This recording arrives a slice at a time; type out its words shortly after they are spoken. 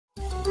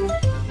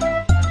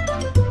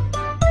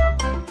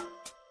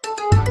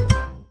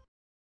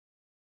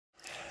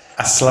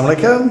Assalamu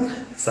alaikum.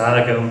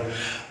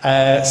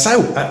 Assalamu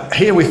So,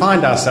 here we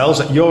find ourselves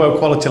at Euro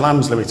Quality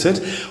Lambs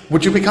Limited.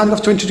 Would you be kind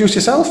enough to introduce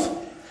yourself?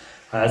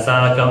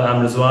 Assalamu alaikum.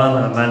 I'm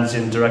Rizwan. I'm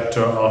Managing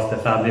Director of the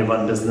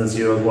family-run business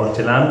Euro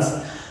Quality Lambs.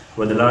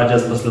 We're the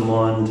largest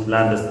Muslim-owned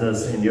lamb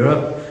business in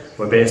Europe.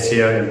 We're based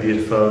here in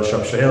beautiful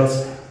Shropshire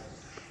Hills.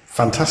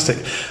 Fantastic.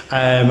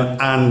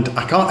 And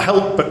I can't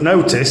help but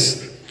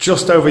notice,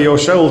 just over your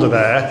shoulder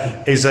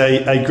there, is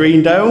a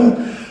green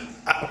dome.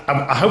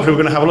 I hope we're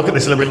going to have a look at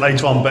this a little bit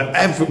later on, but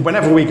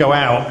whenever we go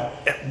out,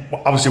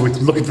 obviously we're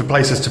looking for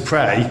places to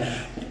pray,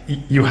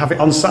 you have it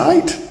on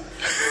site?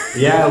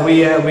 Yeah,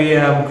 we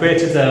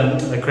created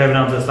the Craven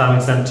Arms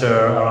Islamic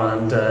Centre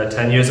around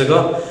 10 years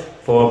ago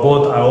for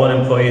both our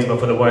own employees but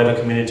for the wider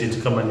community to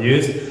come and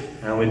use.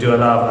 And we do a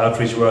lot of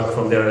outreach work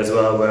from there as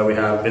well, where we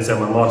have visit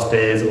on mosque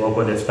days,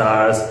 open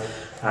iftars.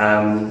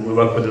 We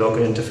work with the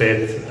local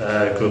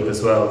interfaith group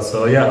as well.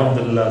 So yeah,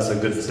 alhamdulillah, it's a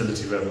good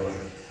facility for everyone.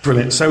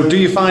 Brilliant. So do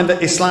you find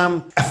that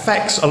Islam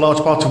affects a large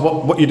part of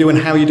what you do and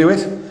how you do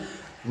it?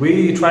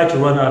 We try to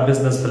run our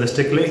business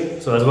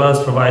holistically. So as well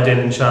as providing,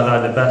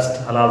 inshallah, the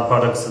best halal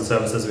products and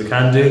services we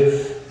can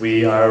do,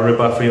 we are a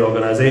riba-free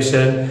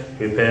organisation.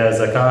 We pay a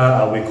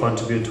zakah and we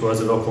contribute towards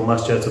the local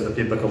masjid so that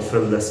people can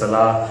fill the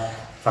salah.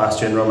 Fast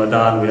during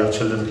Ramadan, we have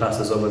children's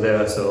classes over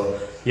there. So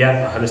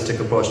yeah, a holistic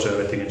approach to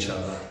everything,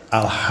 inshallah.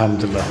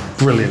 Alhamdulillah.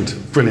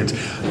 Brilliant, brilliant.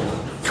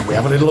 Can we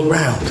have a little look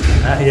round?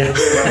 Yeah.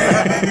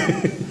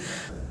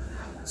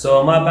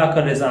 So my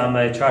background is I'm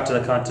a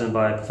chartered accountant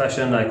by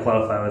profession. I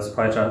qualify as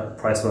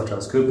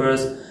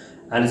PricewaterhouseCoopers,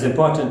 and it's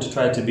important to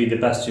try to be the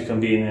best you can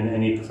be in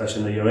any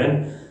profession that you're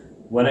in.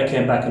 When I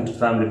came back into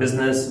family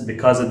business,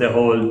 because of the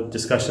whole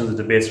discussions and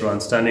debates around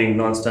stunning,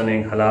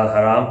 non-stunning, halal,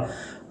 haram,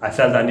 I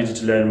felt I needed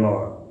to learn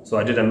more. So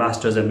I did a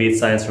master's in meat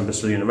science from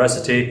Bristol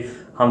University.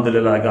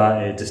 Alhamdulillah, I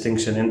got a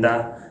distinction in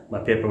that. My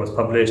paper was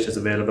published, it's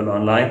available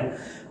online.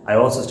 I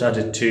also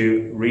started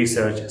to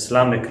research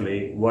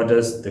Islamically, what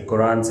does the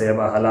Quran say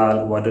about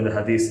halal, what do the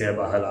hadith say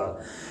about halal.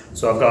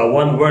 So I've got a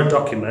one word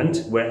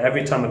document where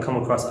every time I come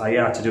across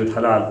ayat to do with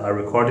halal, I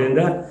record it in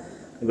there.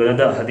 I've got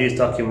another hadith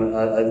document,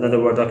 another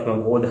word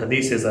document, all the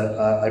hadiths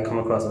I come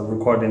across, I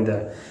record in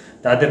there.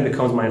 That then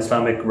becomes my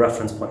Islamic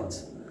reference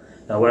point.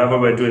 Now whatever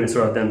we're doing is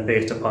sort of then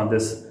based upon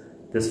this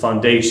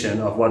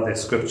foundation of what the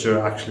scripture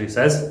actually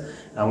says,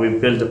 and we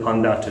build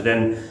upon that to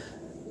then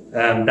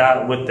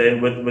that with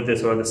the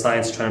sort of the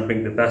science trying to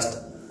bring the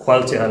best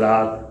quality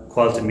halal,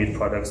 quality meat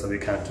products that we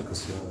can to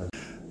consumers.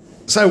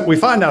 So we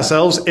find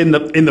ourselves in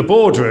the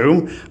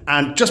boardroom,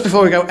 and just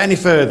before we go any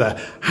further,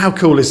 how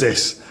cool is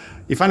this?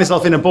 You find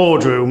yourself in a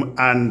boardroom,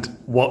 and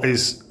what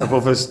is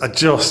above us are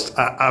just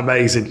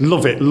amazing.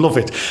 Love it, love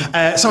it.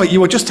 Sorry,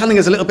 you were just telling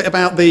us a little bit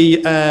about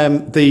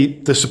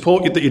the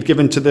support that you'd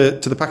given to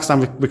the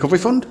Pakistan Recovery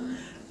Fund.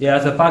 Yeah,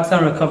 the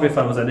Pakistan Recovery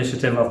Fund was an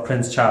initiative of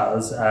Prince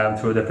Charles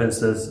through the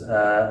Prince's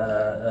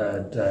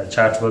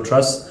Charitable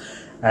Trust.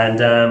 And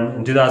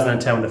in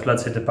 2010, when the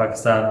floods hit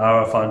Pakistan,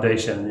 our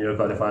foundation, Euro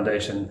Quality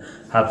Foundation,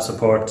 helped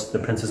support the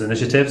Prince's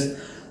initiatives.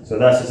 So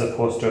that's just a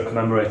poster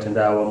commemorating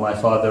that, where my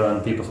father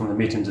and people from the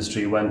meat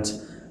industry went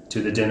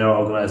to the dinner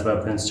organised by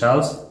Prince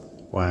Charles.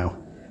 Wow.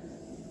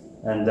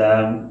 And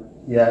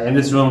yeah, in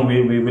this room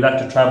we like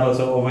to travel.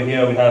 So over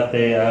here we have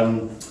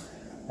the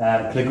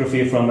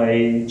calligraphy from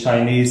a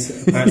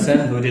Chinese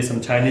person who did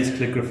some Chinese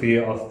calligraphy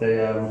of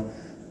the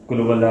Qul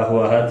Huwallahu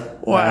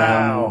Ahad.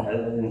 Wow.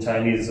 In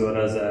Chinese as well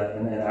as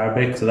in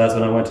Arabic. So that's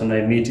when I went on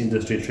a meat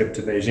industry trip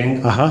to Beijing.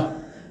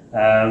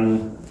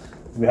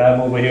 We have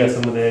over here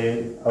some of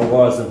the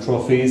awards and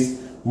trophies.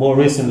 More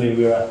recently,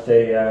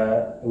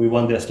 we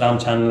won the Islam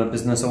Channel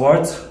Business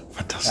Awards.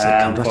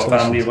 Fantastic! For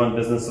Family Run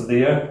Business of the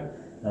Year,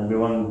 and we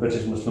won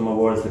British Muslim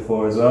Awards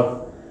before as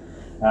well.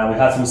 We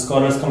had some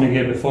scholars coming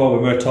here before.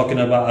 We were talking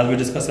about, as we were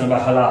discussing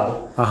about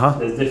halal.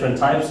 There's different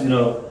types, you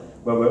know.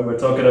 Where we're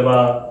talking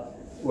about,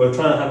 we're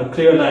trying to have a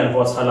clear line of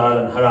what's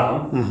halal and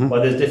haram,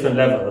 but there's different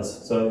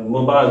levels. So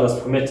mubah was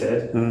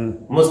permitted,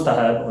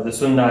 mustahab or the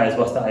sunnah is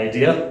what's the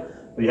idea.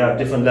 But you have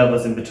different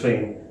levels in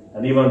between,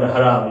 and even the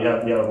haram, you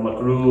have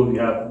makruh, you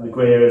have the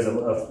grey areas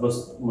of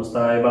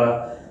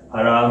mustahiba,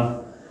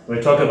 haram.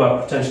 We're talking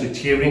about potentially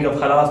tiering of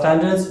halal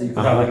standards. You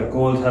could have like a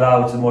gold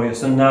halal, which is more your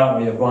sunnah,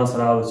 or your bronze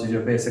halal, which is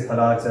your basic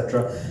halal,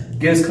 etc.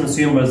 Gives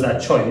consumers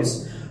that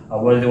choice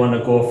of whether they want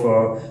to go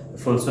for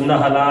full sunnah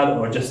halal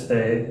or just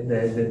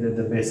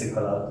the basic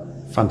halal.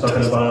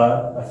 Fantastic. Talking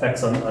about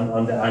effects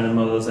on the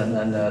animals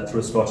and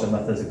through slaughter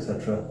methods,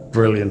 etc.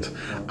 Brilliant.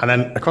 And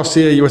then across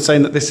here, you were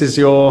saying that this is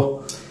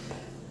your...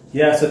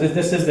 Yeah, so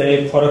this is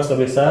the products that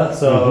we sell.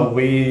 So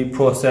we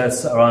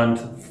process around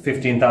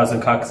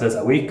 15,000 carcasses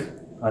a week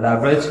on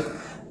average.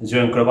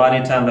 During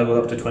Qurbani time, that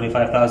goes up to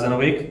 25,000 a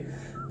week.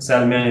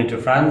 Sell mainly to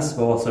France,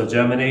 but also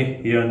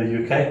Germany, here in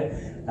the UK.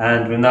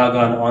 And we've now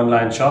got an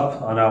online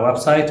shop on our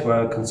website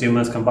where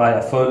consumers can buy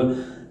a full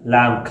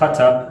lamb cut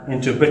up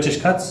into British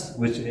cuts,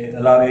 which a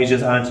lot of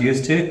Asians aren't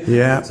used to.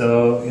 Yeah.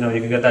 So, you know,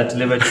 you can get that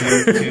delivered to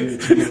your door.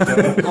 Is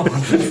that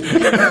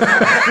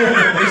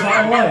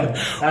online?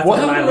 That's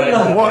online right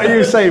now. What are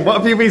you saying? What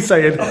have you been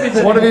saying?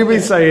 What have you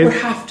been saying? We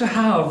have to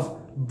have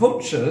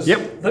butchers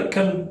Yep. that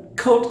can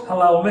cut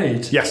halal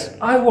meat. Yes.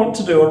 I want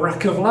to do a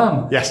rack of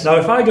lamb. Yes. Now,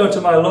 if I go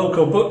to my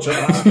local butcher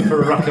and ask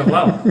for a rack of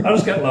lamb, I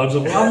just get loads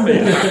of lamb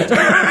meat.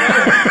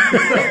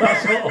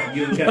 That's all.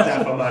 You'll get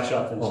that from our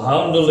shop.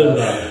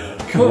 Alhamdulillah.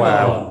 Come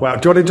Wow. on. Wow.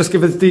 Do you want to just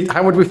give us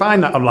how would we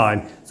find that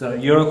online? So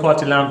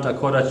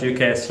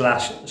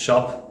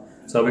euroqualitylamb.co.uk/shop.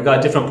 So we've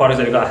got different products.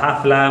 We've got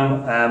half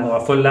lamb or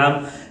full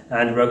lamb,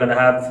 and we're going to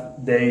have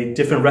the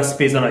different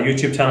recipes on our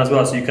YouTube channel as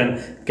well, so you can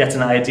get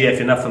an idea if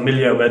you're not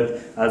familiar with,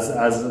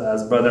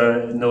 as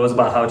brother knows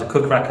about how to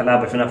cook rack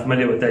halab. If you're not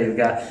familiar with that, you'll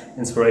get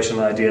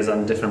inspirational ideas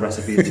on different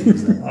recipes to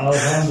use.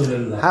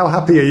 Alhamdulillah. How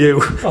happy are you?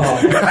 He's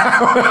going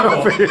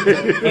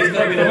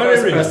to be the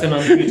first person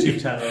on the YouTube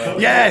channel.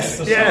 Right? Yes,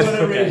 For yes.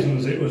 so many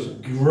reasons, it was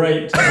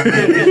great.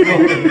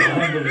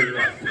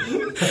 Alhamdulillah.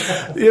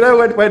 You know,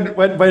 when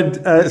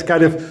it's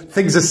kind of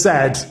things are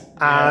said,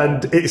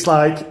 and it's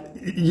like,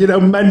 you know,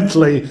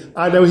 mentally,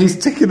 I know he's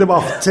ticking them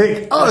off.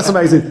 Tick, oh, that's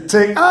amazing.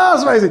 Tick, oh,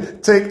 that's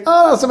amazing. Tick,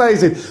 oh, that's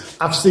amazing.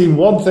 I've seen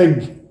one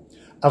thing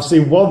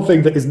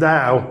that is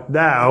now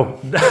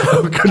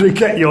going to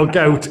get your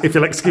goat, if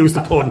you'll excuse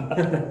the pun.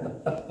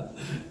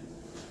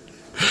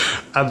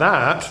 And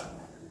that,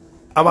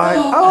 am I?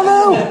 Oh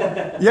no!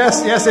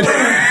 Yes, it.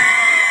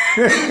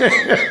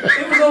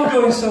 It was all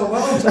going so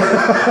well.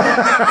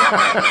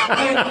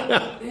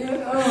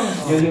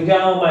 You get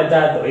on my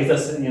dad though. He's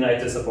a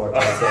United supporter.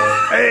 So.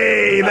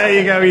 Hey, there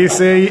you go. You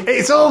see,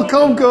 it's all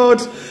come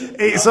good.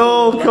 It's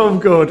all come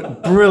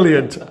good.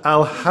 Brilliant.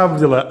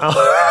 Alhamdulillah.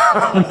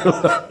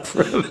 Alhamdulillah.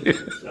 Brilliant.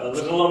 There's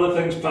a lot of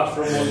things passed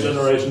from one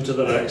generation to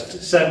the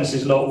next. Sentence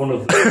is not one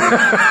of them.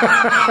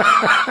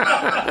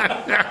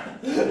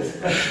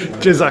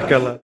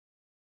 Jazakallah.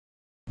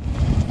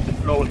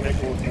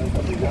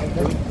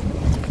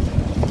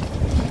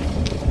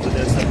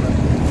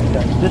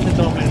 This is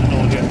normally the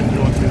node you have to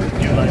go to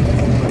new line.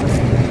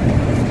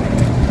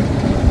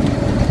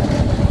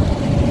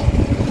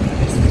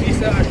 These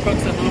are our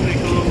trucks that normally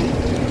go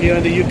here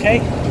in the UK.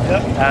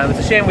 It's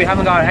a shame we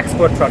haven't got our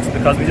export trucks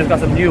because we just got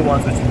some new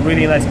ones with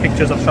really nice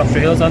pictures of Shropshire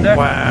Hills on there.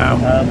 Wow.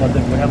 But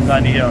we haven't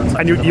got any here on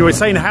site. And you were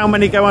saying how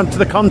many go onto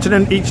the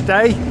continent each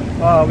day?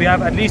 We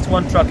have at least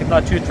one truck, if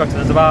not two trucks.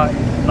 There's about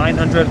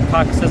 900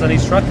 packages on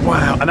each truck.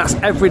 Wow, and that's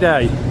every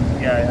day.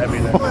 Yeah, every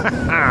day.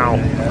 Wow.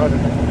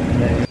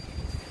 Yeah.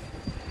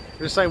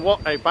 You're saying what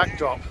a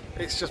backdrop.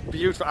 It's just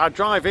beautiful. Our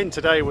drive in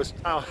today was,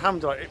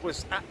 alhamdulillah,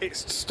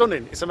 it's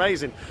stunning. It's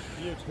amazing.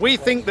 Beautiful. We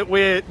think that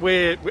we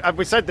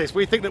said this,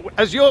 we think that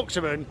as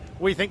Yorkshiremen,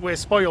 we think we're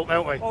spoilt,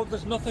 don't we? Oh,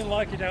 there's nothing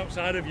like it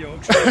outside of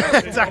Yorkshire.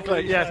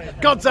 Exactly, yes.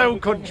 God's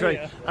own country.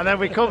 And then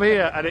we come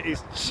here and it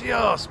is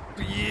just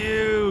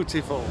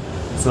beautiful.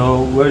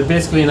 So we're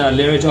basically in our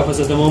lairage office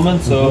at the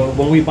moment. So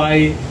when we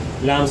buy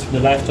lambs from the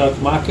livestock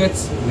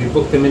markets, we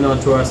book them in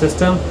onto our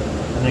system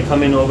and they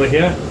come in over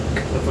here.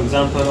 So for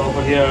example,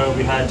 over here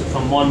we had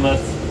from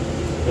Monmouth,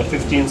 the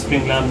 15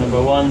 spring lamb number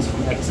ones,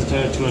 from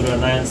Exeter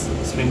 209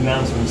 spring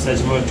lambs, from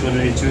Sedgemoor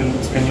 282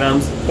 spring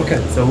lambs.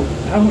 Okay, so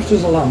how much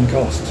does a lamb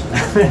cost?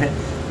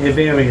 It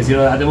varies, you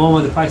know, at the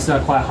moment the prices are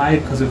quite high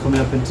because we're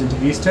coming up into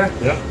Easter.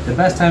 Yeah. The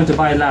best time to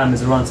buy lamb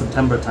is around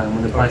September time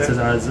when the prices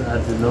are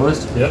at the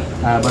lowest. Yeah.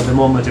 But at the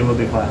moment it will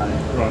be quite high.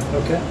 Right,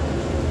 okay.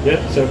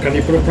 Yeah, so can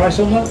you put a price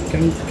on that?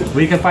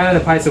 We can find out the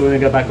price when we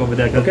get back over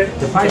there. Okay.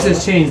 The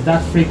prices change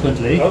that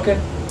frequently. Okay.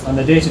 On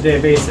a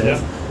day-to-day basis. Yeah.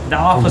 That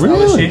office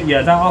Really?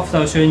 that office I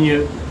was showing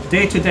you,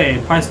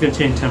 day-to-day, price can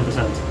change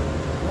 10%.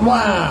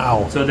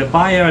 Wow. So the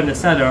buyer and the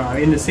seller are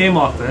in the same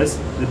office.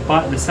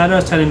 The seller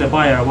is telling the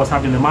buyer what's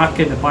happening in the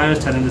market. The buyer is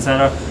telling the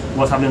seller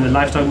what's happening in the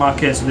livestock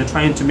market. So they're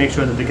trying to make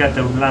sure that they get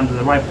the land at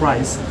the right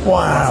price. Wow.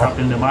 What's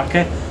happening in the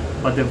market.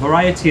 But the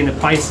variety in the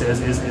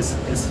prices is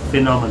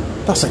phenomenal.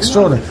 That's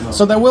extraordinary.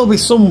 So there will be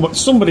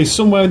somebody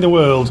somewhere in the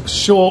world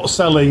short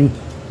selling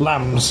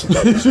lambs.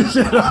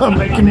 I'm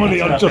making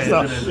money on just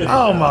that.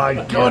 Oh my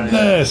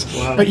goodness.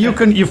 Wow. But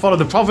you follow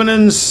the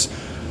provenance.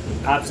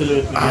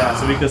 Absolutely, yeah.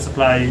 So we can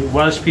supply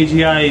Welsh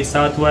PGI,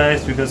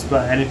 Southwest, we can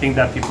supply anything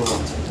that people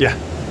want. Yeah,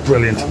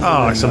 brilliant.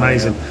 Oh, it's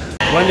amazing.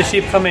 When the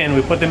sheep come in,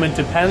 we put them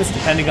into pens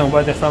depending on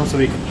where they're from so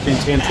we can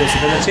maintain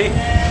traceability.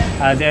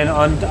 And then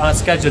on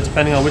schedule,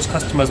 depending on which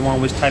customers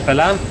want which type of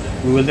lamb,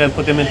 we will then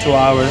put them into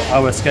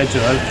our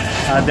schedule.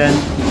 And then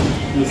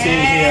you'll see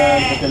here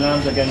that the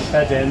lambs are getting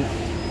fed in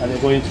and they're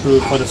going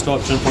through for the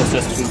slaughtering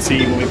process. We'll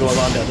see when we go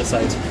around the other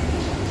side.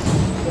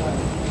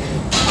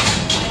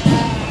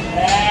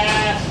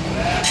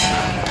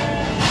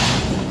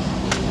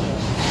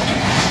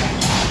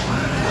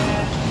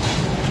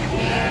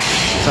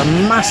 It's a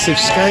massive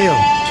scale.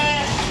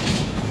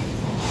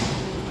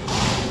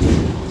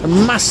 A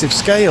massive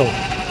scale.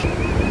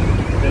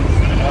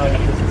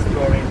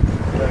 Exploring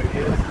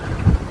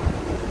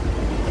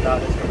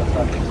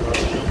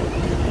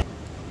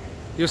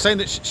You're saying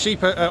that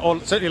sheep or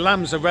certainly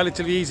lambs are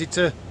relatively easy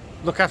to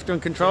look after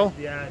and control?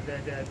 Yeah,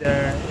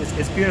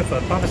 it's beautiful.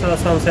 Prophet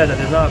ﷺ said that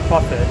there's not a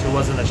prophet who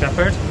wasn't a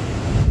shepherd,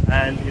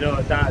 and you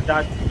know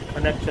that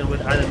connection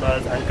with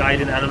animals and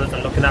guiding animals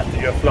and looking after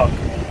your flock.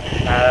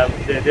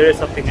 There is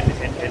something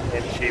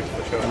in sheep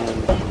for sure.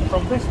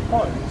 From this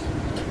point,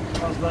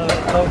 as they're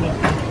loaded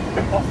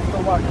off the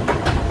wagon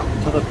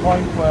to the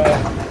point where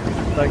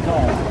they go,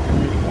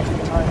 what's the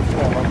time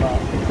scale on that?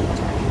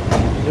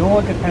 It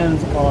all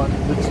depends on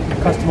which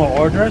customer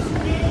orders,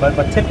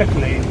 but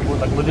typically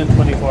like within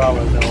 24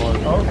 hours they're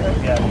all. Okay.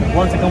 Yeah.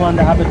 Once they come on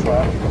the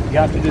abattoir, you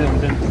have to do them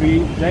within 3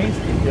 days.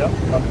 Yeah.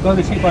 Because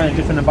the sheep are in a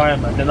different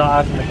environment, they're not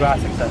out in the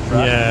grass,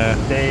 etc. Yeah.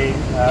 They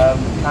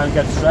can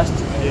get stressed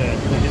in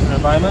a different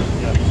environment.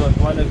 Yeah. So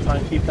you want to try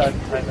and keep that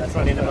time as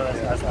minimal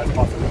as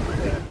possible.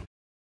 Yeah.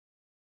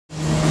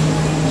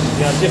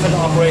 We have different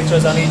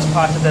operators on each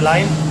part of the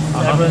line.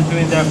 Everyone's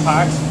doing their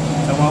part.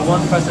 So what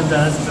one person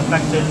does is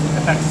affects the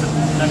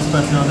next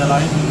person on the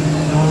line.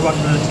 And we're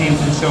working on a team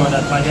to ensure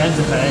that by the end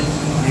of it,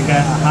 you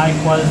get a high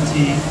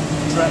quality,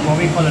 what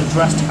we call a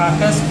dressed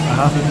carcass.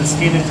 So the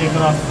skin is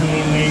taken off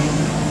cleanly,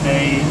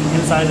 the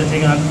inside is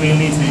taken off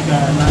cleanly, so you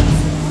get a nice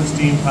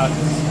pristine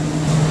carcass.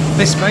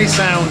 This may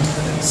sound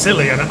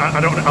silly, and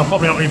I'll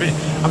probably not even.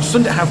 I'm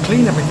stunned at how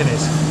clean everything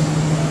is.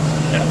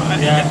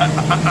 Yeah.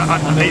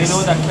 I mean, we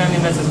know that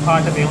cleanliness is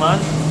part of Iman.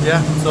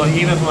 Yeah. So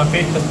even from a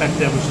faith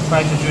perspective, we should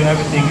try to do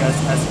everything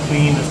as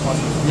clean as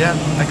possible. Yeah,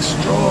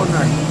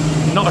 extraordinary.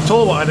 Not at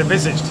all what I'd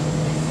envisaged. I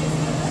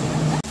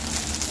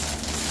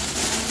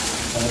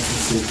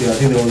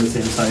think they're all the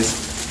same size.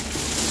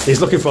 He's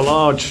looking for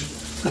large.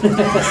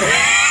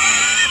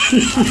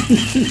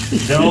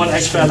 They're all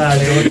extra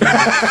large.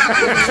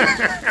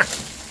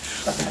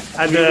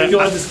 And we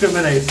don't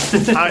discriminate.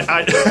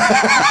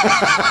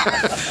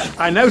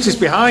 I noticed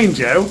behind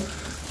you.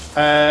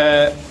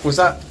 Is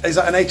that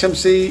an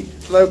HMC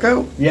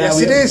logo? Yeah, yes,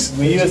 it is.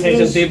 We use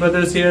HMC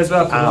brothers here as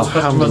well for those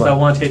customers that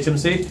want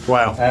HMC.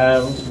 Wow.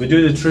 We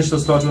do the traditional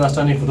slaughter last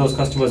only for those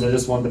customers that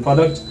just want the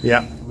product.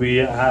 Yeah. We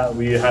have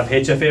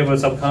HFA with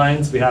some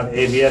clients. We have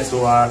AVS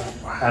who are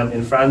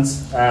in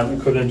France,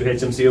 equivalent to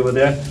HMC over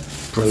there.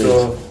 Brilliant.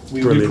 So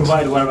we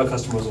provide whatever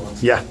customers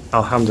want. Yeah,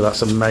 alhamdulillah,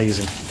 that's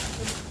amazing.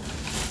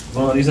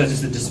 Well, these are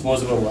just the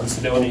disposable ones,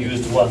 so they're only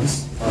used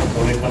once.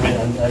 When we come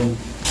in and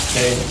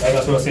like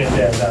that's what I was saying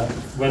there, that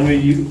when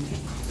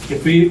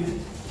if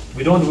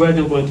we don't wear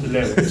them going to the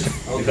lairage,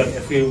 because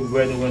if we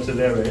wear them going to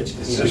the lairage,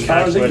 it's as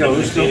far as it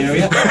goes.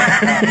 Area.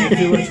 If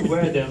we were to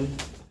wear them,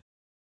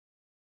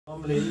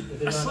 normally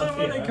That's not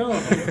what they call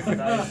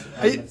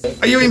them.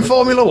 Are you in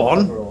Formula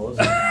One?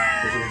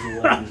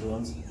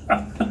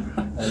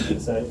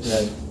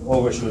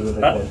 Overshoes are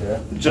they called here.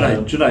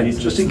 Junaid,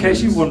 just in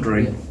case you're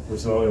wondering,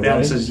 the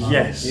answer is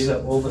yes. These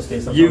are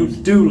overstays. You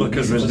do look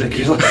as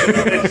ridiculous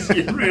as this.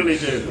 You really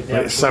do.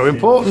 It's so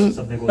important.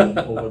 Something going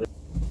over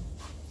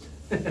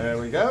There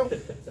we go.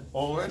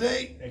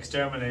 Already.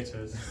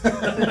 Exterminators.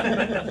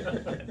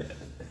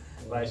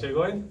 Right, shall we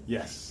go in?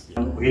 Yes.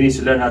 He needs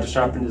to learn how to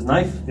sharpen his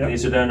knife. He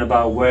needs to learn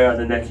about where on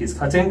the neck he's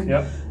cutting.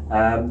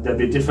 There'll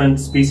be different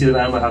species of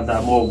animal have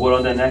that more wool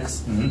on their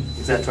necks,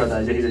 etc.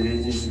 That he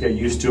needs to get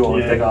used to, or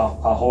like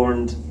a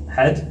horned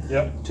head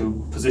to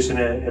position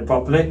it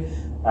properly.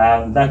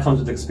 That comes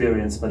with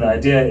experience, but the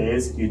idea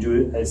is you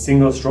do a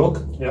single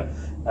stroke.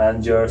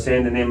 And you're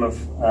saying the name of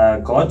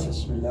God.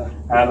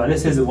 And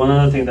this is one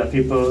other thing that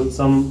people,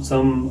 some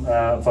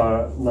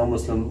for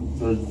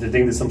non-Muslim, they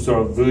think there's some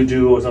sort of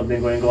voodoo or something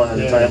going on at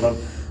the time of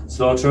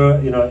slaughter.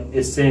 You know,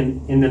 it's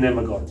saying in the name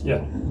of God. You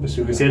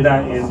can say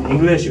that in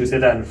English, you can say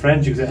that in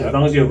French. You can say, as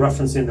long as you're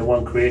referencing the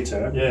one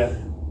creator.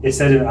 It's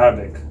said in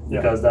Arabic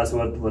because that's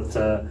what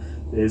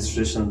is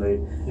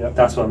traditionally.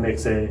 That's what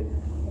makes it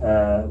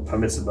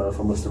permissible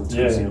for Muslims to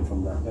consume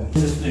from that.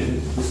 This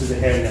is the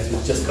hairnet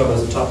which just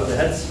covers the top of the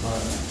heads.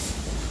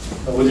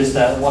 So we'll just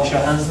wash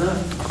our hands now.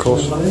 Of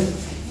course.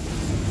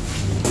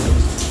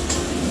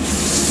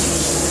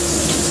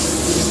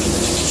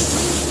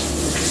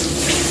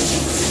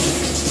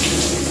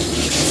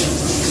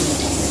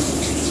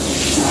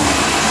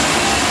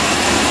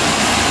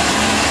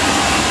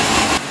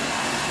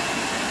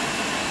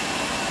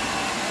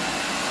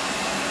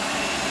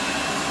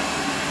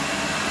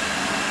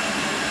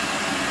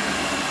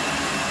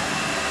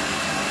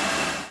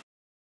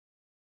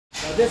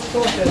 This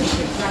process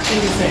is exactly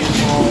the same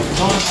for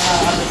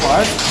non-halal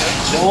abattoirs.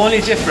 The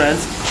only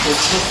difference is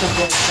just of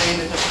going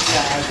saying it just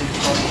out in the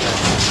process.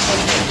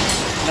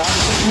 Now the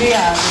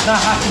tasmiyah does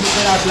not have to be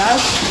said out loud.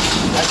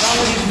 As long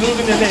as he's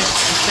moving the lips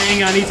and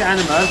saying on each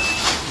animal,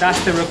 that's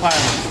the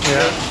requirement.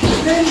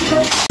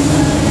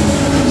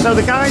 So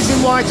the guys in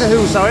white are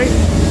who, sorry?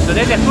 So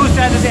they're the Food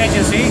Standards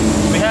Agency.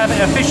 We have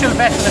an official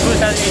vet from the Food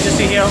Standards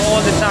Agency here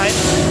all the time,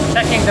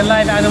 checking the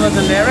live animals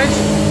in lairage.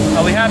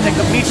 And we have the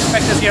meat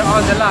inspectors here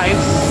on the line,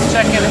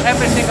 checking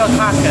every single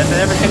carcass and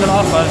every single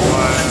offer,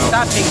 and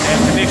stamping them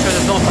to make sure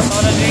there's no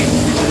pathology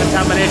or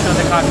contamination of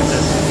the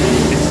carcasses.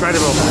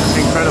 Incredible,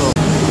 incredible.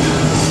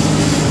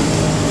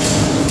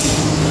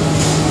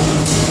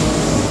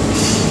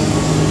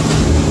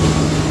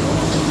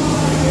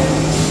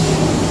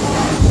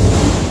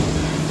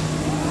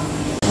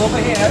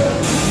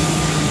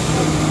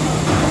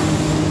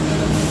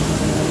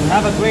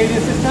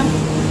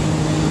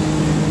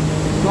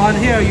 on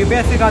here you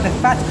basically got the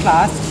fat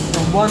class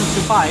from 1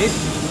 to 5.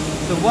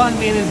 So 1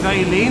 means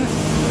very lean,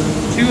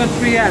 2 and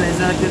 3L is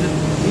there's a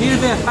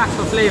little bit of fat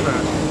for flavour.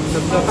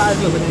 So fat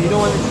is good, but you don't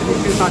want it to be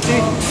too fatty.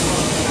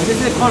 And this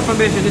is the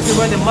confirmation, this is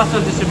where the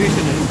muscle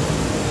distribution is.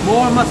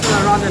 More muscle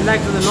around the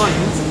legs and the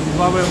loins is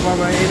what we're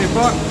aiming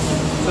for.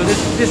 So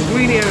this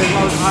green area is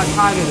what our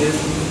target is.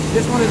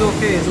 This one is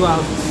okay as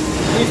well.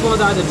 These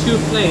ones are either too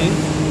plain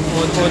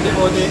or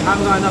they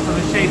haven't got enough of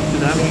a shape to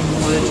them,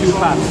 or they're too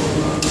fat.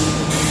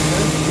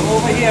 So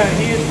over here,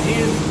 he's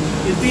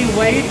being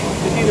weighed.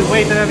 You see the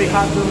weight that every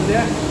carcass over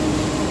there.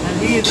 And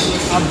he is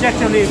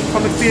objectively,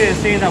 from experience,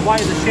 saying that what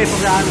is the shape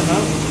of the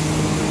animal.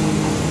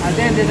 And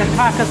then there's a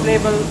carcass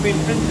label being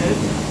printed.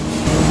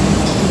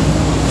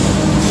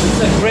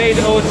 It's a grade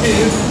 02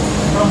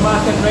 from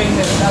market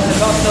rated. That's the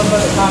lot number,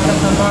 the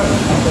carcass number,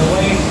 the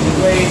weight, the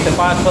grade, the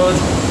barcode.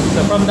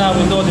 So from that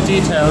we know the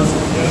details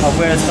of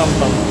where it's come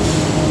from.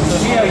 So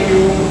here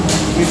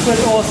we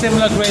put all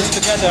similar grades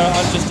together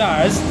onto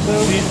stars. So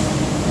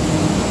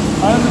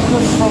I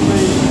understood from the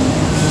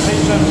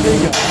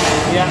HMT guy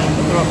Yeah.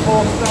 that there are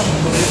 4 stamps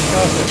for this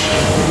carcass.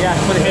 Yeah,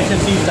 for the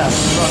HMT stamp.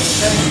 Right,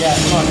 okay. Yeah.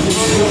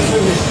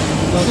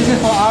 So this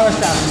is for our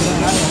stamp.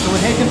 So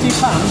when HMT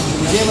comes,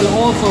 they will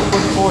also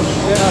put for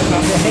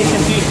the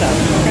HMT stamp.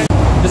 Okay.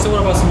 This is one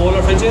of our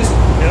smaller fridges.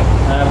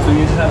 Yeah. So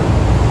you just have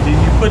you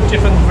put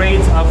different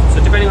grades of, so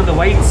depending on the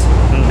weight,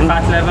 the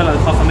fat level and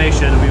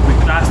conformation, we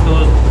class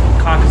those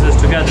carcasses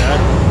together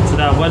so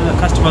that when the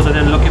customers are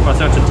then looking for a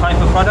certain type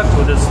of product,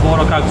 whether it's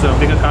smaller carcass or a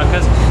bigger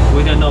carcass,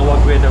 we then know what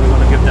grade that we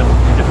want to give them in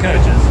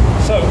different fridges.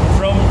 So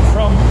from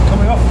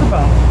coming off the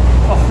van,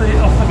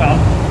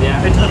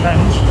 Yeah. into the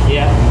pens,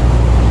 Yeah.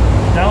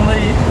 down to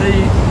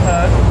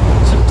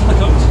the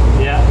cut,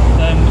 Yeah.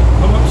 then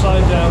come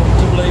upside down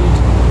to bleed,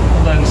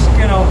 and then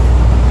skin off,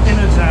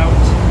 innards out,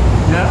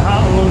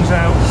 heart and lungs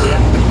out,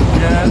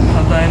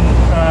 and then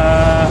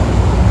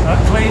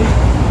clean,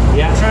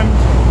 Yeah. trimmed,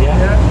 Yeah.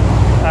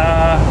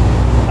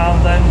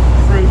 and then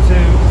through to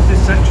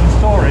this section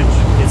storage.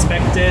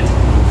 Inspected,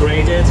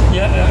 graded.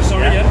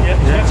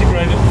 Inspected,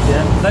 graded. Yeah.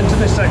 Then to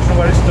this section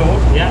where it's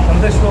stored, Yeah.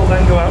 and this will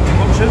then go out to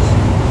butchers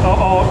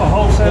or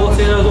wholesalers.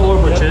 Wholesalers or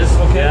butchers.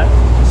 Okay. Yeah.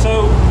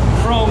 So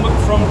from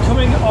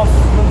coming off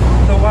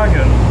the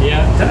wagon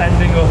Yeah. to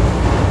ending up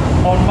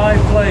on my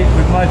plate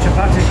with my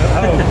chapatis at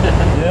home,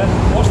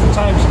 what's the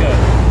time scale?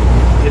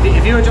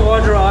 If you were to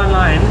order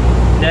online,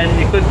 then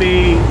it could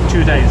be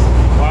 2 days.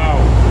 Wow.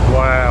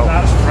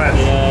 That's fresh.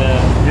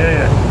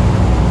 Yeah.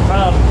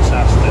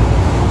 Fantastic.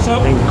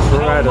 So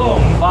Incredible. how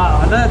long?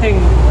 Wow. Another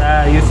thing,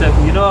 Yusuf,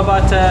 you know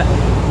about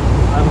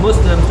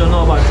Muslims don't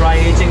know about dry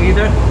aging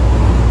either.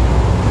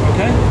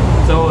 Okay.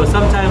 So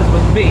sometimes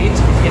with meat,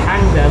 if you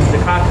hang them, the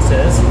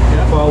carcasses,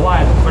 for a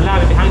while, for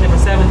lamb, if you hang them for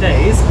 7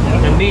 days,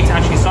 the meat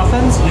actually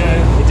softens.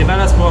 It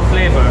develops more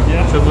flavour.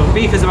 So for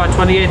beef is about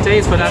 28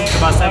 days, for lamb it's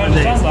about 7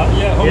 days. I understand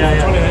that.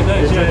 Yeah, 28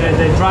 days.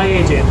 They're dry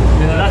aging.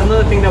 So that's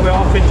another thing that we're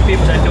offering to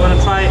people, that if they want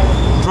to try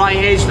dry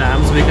aged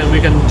lambs, we can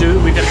hang the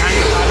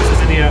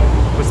carcasses in here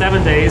for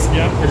 7 days.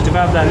 It'll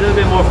develop that little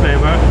bit more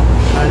flavour,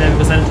 and then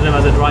we'll send it to them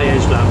as a dry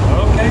aged lamb.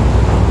 Okay.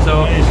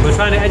 So we're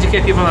trying to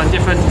educate people on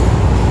different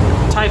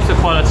types of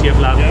quality of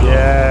lamb.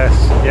 Yes.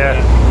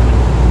 Yeah.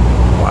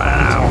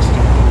 Wow.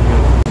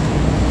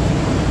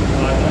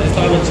 So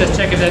I will just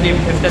check if there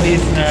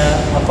is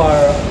of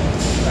our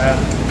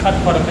cut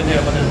product in there,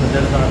 but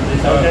there's not.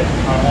 These are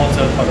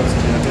also products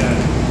too.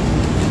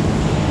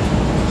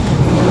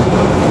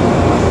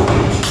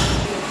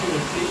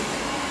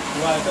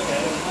 Right,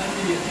 okay.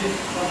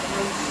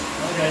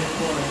 Okay.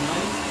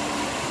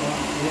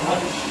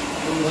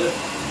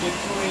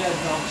 Victoria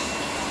Docks.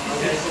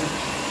 Okay.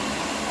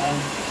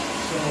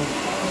 So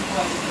our private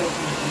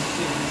customer can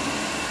see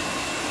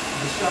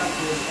the shot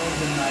was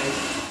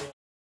organized.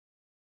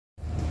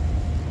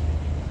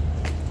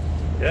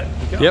 Yeah.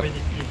 Yep. I mean,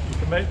 you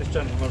can make this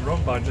gentleman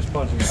run by just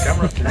pointing a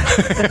camera at him.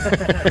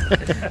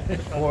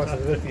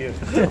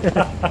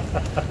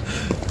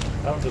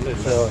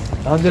 So,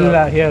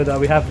 alhamdulillah, here that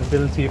we have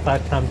ability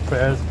 5 times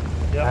prayers.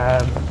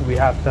 We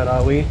have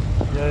Tarawih.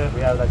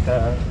 We have like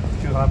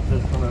 2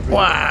 hamsters from every.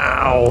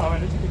 Wow. I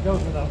mean, it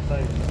goes without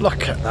saying.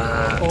 Look at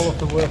that. All of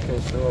the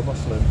workers who are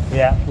Muslim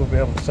will be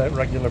able to take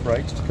regular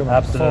breaks to come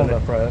and perform their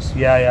prayers.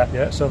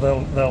 Yeah, so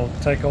they'll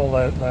take all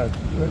their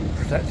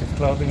protective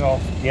clothing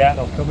off.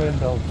 They'll come in,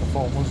 they'll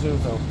perform wuzu,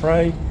 they'll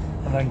pray,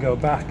 and then go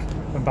back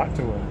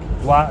to work.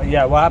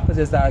 What happens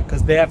is that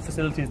because they have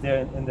facilities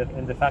there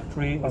in the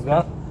factory as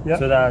well,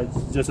 so that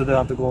just so they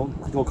don't have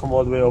to go come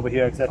all the way over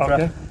here,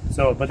 etc.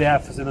 So, but they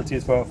have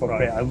facilities for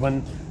prayer, and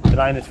when the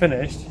line is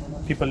finished,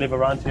 people live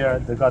around here.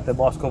 They've got the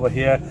mosque over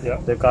here.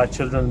 They've got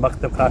children's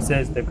maktab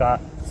classes. They've got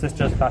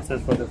sisters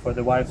classes for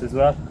the wives as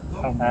well.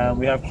 And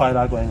we have quite a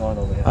lot going on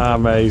over here.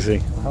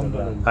 Amazing.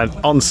 And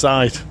on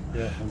site.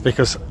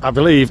 Because I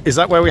believe, is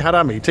that where we had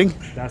our meeting?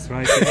 That's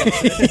right.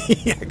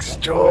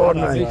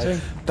 Extraordinary.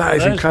 That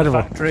is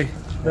incredible. The factory.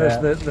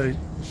 There's the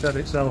shed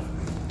itself.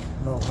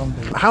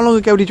 How long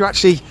ago did you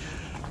actually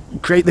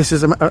create this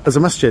as a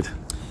masjid?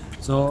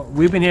 So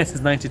we've been here since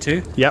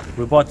 '92. Yep.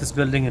 We bought this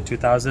building in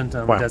 2000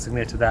 and we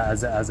designated that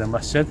as a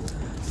masjid.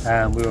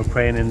 We were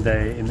praying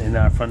in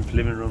our front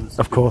living rooms.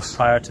 Of course.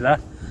 Prior to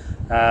that.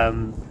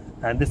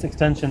 And this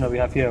extension that we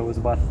have here was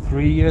about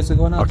 3 years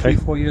ago now,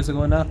 3-4 years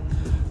ago now.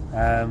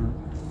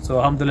 So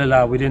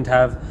alhamdulillah, we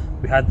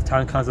had the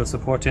town council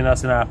supporting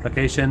us in our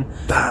application.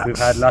 We've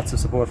had lots of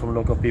support from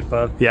local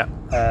people. Yeah.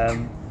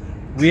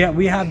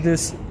 We have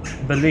this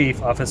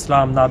belief of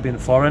Islam not being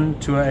foreign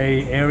to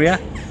a area.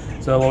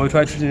 So what we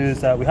try to do is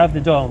that we have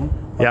the dome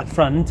at the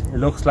front. It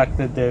looks like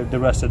the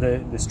rest of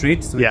the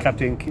street. So we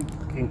kept it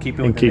in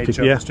keeping with the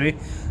nature of the street,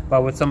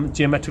 but with some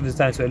geometrical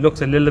design, so it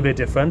looks a little bit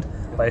different,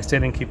 but it's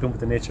still in keeping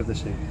with the nature of the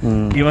street.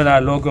 Even our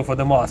logo for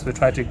the mosque, we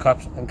try to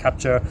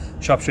capture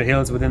Shropshire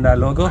Hills within that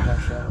logo.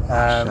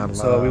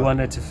 So we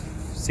wanted to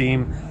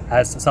seem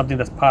as something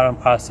that's part and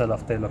parcel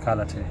of the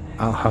locality.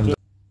 Alhamdulillah.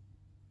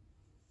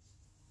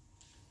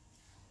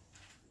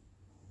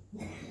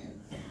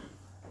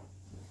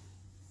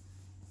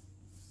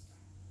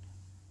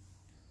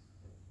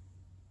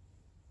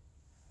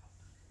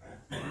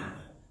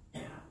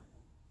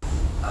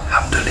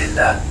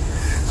 Alhamdulillah.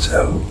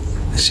 So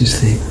this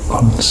is the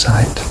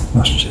on-site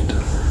masjid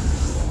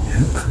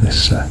for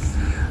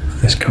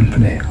this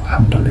company,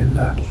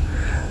 alhamdulillah.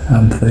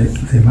 And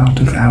the amount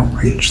of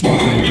outreach that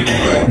they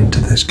do into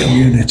this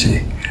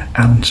community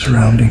and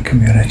surrounding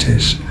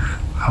communities,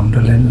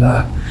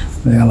 alhamdulillah,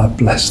 may Allah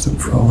bless them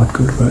for all the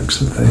good works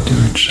that they do,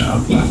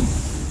 inshallah.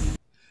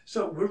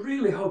 So we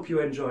really hope you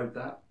enjoyed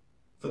that.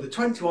 For the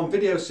 21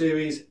 video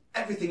series,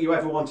 everything you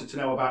ever wanted to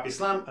know about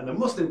Islam and the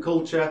Muslim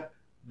culture,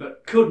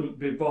 but couldn't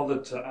be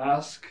bothered to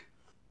ask,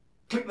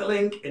 click the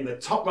link in the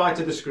top right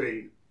of the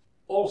screen.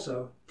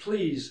 Also,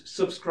 please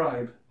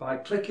subscribe by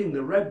clicking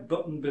the red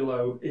button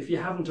below if you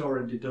haven't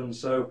already done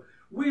so.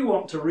 We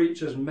want to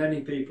reach as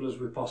many people as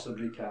we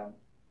possibly can.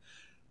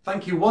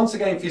 Thank you once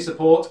again for your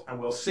support, and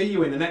we'll see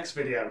you in the next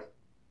video.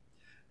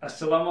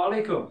 Assalamu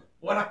alaikum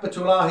Wa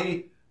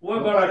rahmatullahi wa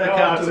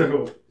barakatuh.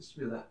 barakatuh.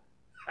 Bismillah.